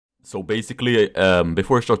So basically,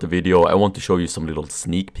 before I start the video, I want to show you some little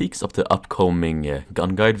sneak peeks of the upcoming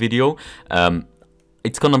gun guide video.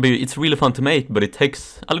 It's really fun to make, but it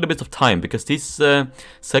takes a little bit of time because these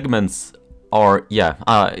segments are,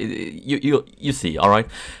 you see, alright?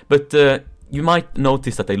 But you might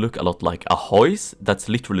notice that they look a lot like 𝙎𝙧𝙖𝙧. That's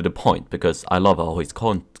literally the point, because I love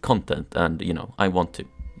𝙎𝙧𝙘 content, and you know, I want to.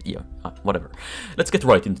 Yeah, whatever. Let's get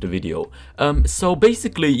right into the video. So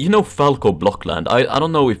basically, you know Falco Blockland. I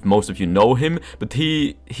don't know if most of you know him, but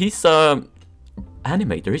he's a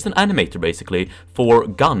animator. He's an animator basically for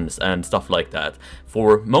guns and stuff like that.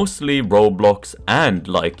 For mostly Roblox and,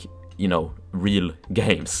 like, you know, real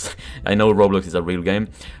games. I know Roblox is a real game,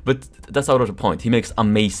 but that's out of the point. He makes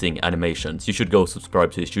amazing animations. You should go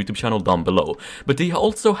subscribe to his YouTube channel down below. But he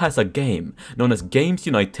also has a game known as Games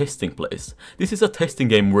Unite Testing Place. This is a testing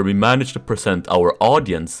game where we manage to present our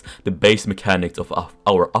audience the base mechanics of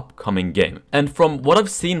our upcoming game. And from what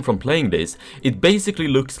I've seen from playing this, it basically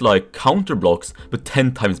looks like Counter Blocks, but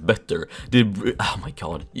 10 times better. Oh my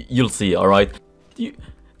god, you'll see, alright?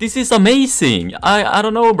 This is amazing! I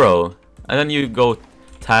don't know, bro. And then you go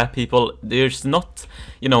tap people. There's not,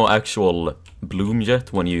 you know, actual bloom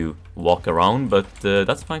yet when you walk around, but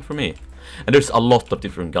that's fine for me. And there's a lot of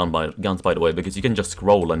different guns, by the way, because you can just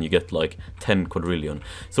scroll and you get like 10 quadrillion.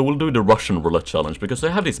 So we'll do the Russian roulette challenge, because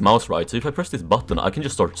I have this mouse right, so if I press this button, I can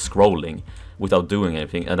just start scrolling without doing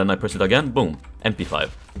anything, and then I press it again, boom, MP5.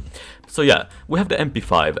 So yeah, we have the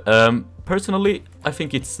MP5. Personally, I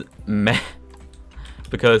think it's meh.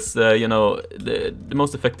 Because, you know, the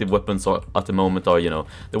most effective weapons are, at the moment are, you know,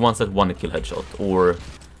 the ones that one-hit kill headshot, or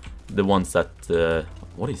the ones that,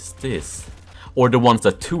 what is this? Or the ones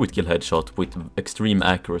that two-hit kill headshot with extreme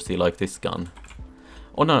accuracy, like this gun.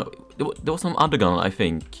 Oh no, there was some other gun, I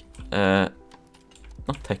think. Not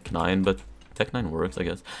Tech 9, but Tech 9 works, I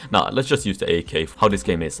guess. Nah, let's just use the AK, how this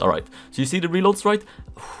game is. Alright, so you see the reloads, right?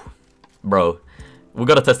 Bro, we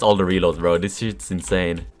gotta test all the reloads, bro. This shit's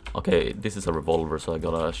insane. Okay, this is a revolver, so I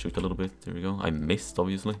gotta shoot a little bit. There we go. I missed,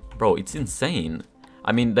 obviously. Bro, it's insane.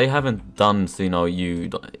 I mean, they haven't done, so, you know, you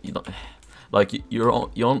don't like,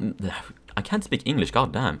 I can't speak English,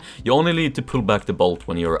 god damn. You only need to pull back the bolt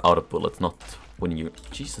when you're out of bullets, not when you...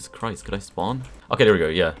 Jesus Christ, could I spawn? Okay, there we go,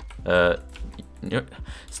 yeah.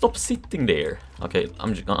 Stop sitting there. Okay,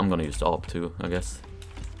 I'm gonna use the AWP too, I guess.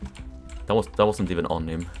 That wasn't even on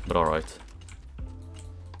him, but alright.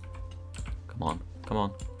 Come on, come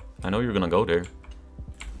on. I know you're gonna go there.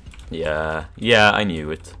 Yeah, I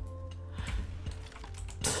knew it.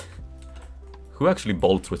 Who actually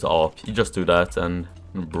bolts with the AWP? You just do that and...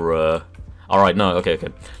 Bruh. Alright, no, okay.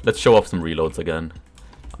 Let's show off some reloads again.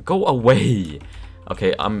 Go away!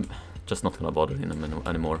 Okay, I'm just not gonna bother him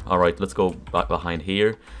anymore. Alright, let's go back behind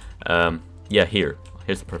here. Yeah, here.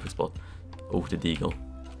 Here's the perfect spot. Oh, the deagle.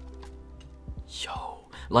 Yo.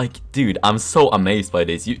 Like, dude, I'm so amazed by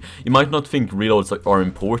this. You might not think reloads are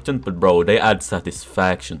important, but bro, they add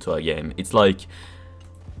satisfaction to a game. It's like...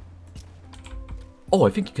 Oh, I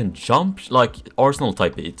think you can jump, like Arsenal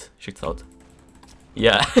type beat. Check this out.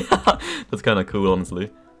 Yeah, that's kind of cool, honestly.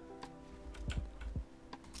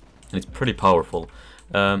 And it's pretty powerful.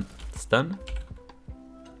 Stun?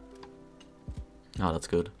 Oh, that's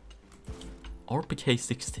good. RPK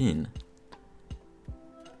 16.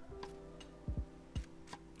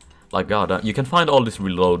 Like, goddamn, you can find all these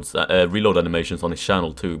reload animations on his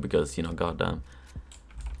channel too, because, you know, goddamn.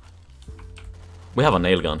 We have a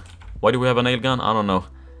nail gun. Why do we have a nail gun? I don't know.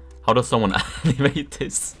 How does someone animate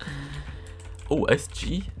this? Oh,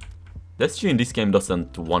 SG? The SG in this game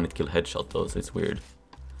doesn't one-hit kill headshot though, so it's weird.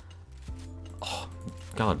 Oh,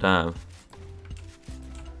 goddamn.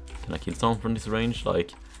 Can I kill someone from this range?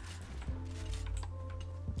 Like...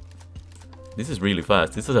 This is really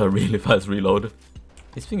fast. This is a really fast reload.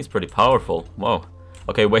 This thing is pretty powerful. Wow.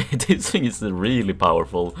 Okay, wait, this thing is really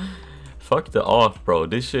powerful. Fuck the off, bro.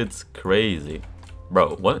 This shit's crazy.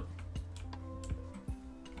 Bro, what?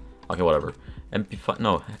 Okay, whatever. MP5,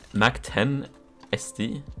 no, Mac 10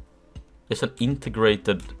 SD. It's an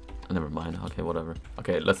integrated... Never mind, okay, whatever.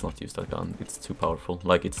 Okay, let's not use that gun. It's too powerful.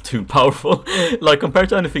 Like, it's too powerful. Like, compared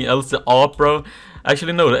to anything else, the AWP, bro.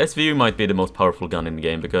 Actually, no, the SVU might be the most powerful gun in the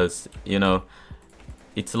game because, you know...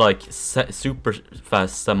 It's like super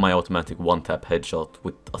fast semi-automatic one-tap headshot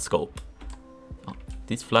with a scope. Oh,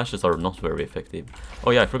 these flashes are not very effective.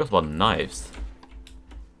 Oh yeah, I forgot about knives.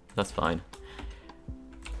 That's fine.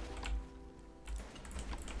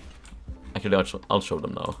 Actually, I'll show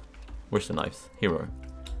them now. Where's the knives? Here are.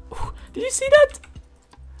 Oh, did you see that?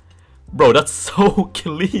 Bro, that's so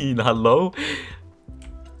clean. Hello?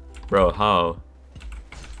 Bro, how?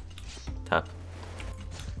 Tap.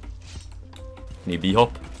 Need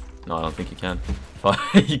B-hop. No, I don't think you can.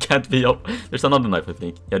 You can't be up. There's another knife, I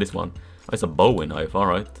think. Yeah, this one. Oh, it's a Bowie knife,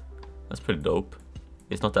 alright. That's pretty dope.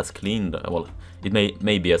 It's not as clean, well, it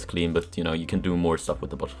may be as clean, but you know, you can do more stuff with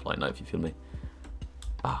the butterfly knife, you feel me?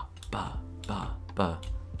 Ba, ba, ba, ba,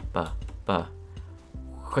 ba, ba.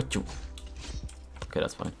 Okay,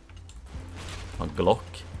 that's fine. A Glock.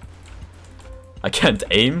 I can't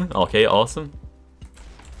aim? Okay, awesome.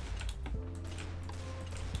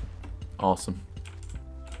 Awesome.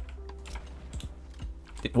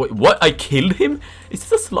 Wait, what? I killed him? Is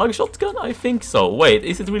this a slug shotgun? I think so. Wait,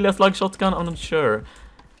 is it really a slug shotgun? I'm not sure.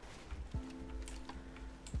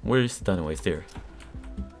 Where is it anyways? There.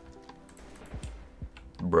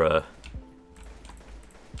 Bruh.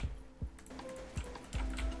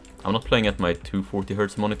 I'm not playing at my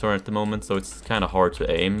 240Hz monitor at the moment, so it's kind of hard to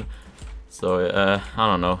aim. So, I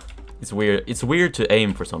don't know. It's weird. It's weird to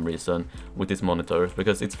aim for some reason with this monitor,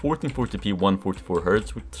 because it's 1440p 144Hz,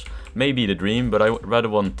 which may be the dream, but I would rather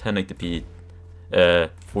want 1080p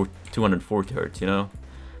for 240Hz, you know?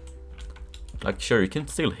 Like, sure, you can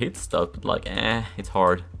still hit stuff, but like, it's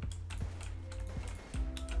hard.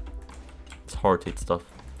 It's hard to hit stuff.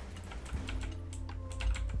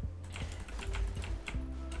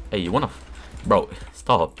 Hey, you wanna... Bro,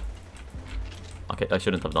 stop. Okay, I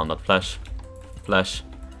shouldn't have done that. Flash. Flash.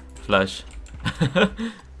 Flash.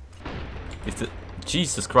 It's a...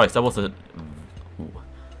 Jesus Christ, that was a... Ooh.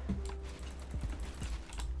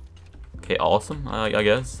 Okay, awesome, I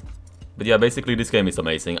guess. But yeah, basically this game is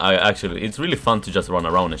amazing. It's really fun to just run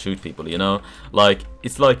around and shoot people, you know? Like,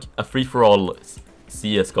 it's like a free-for-all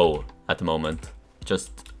CSGO at the moment.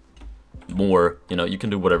 Just more, you know, you can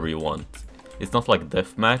do whatever you want. It's not like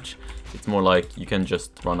deathmatch, it's more like you can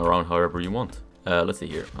just run around however you want. Let's see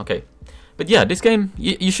here, okay. But yeah, this game,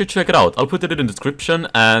 you should check it out. I'll put it in the description,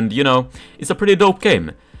 and you know, it's a pretty dope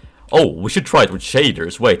game. Oh, we should try it with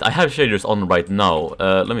shaders. Wait, I have shaders on right now.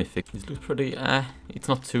 Let me fix. This looks pretty, it's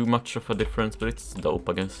not too much of a difference, but it's dope,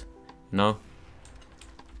 I guess. No?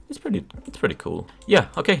 It's pretty cool. Yeah,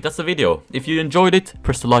 okay, that's the video. If you enjoyed it,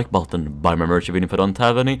 press the like button, buy my merch if you don't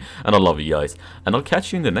have any, and I love you guys. And I'll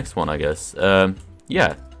catch you in the next one, I guess.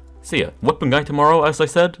 Yeah, see ya. Weapon guy tomorrow, as I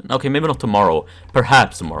said. Okay, maybe not tomorrow.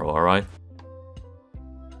 Perhaps tomorrow, alright?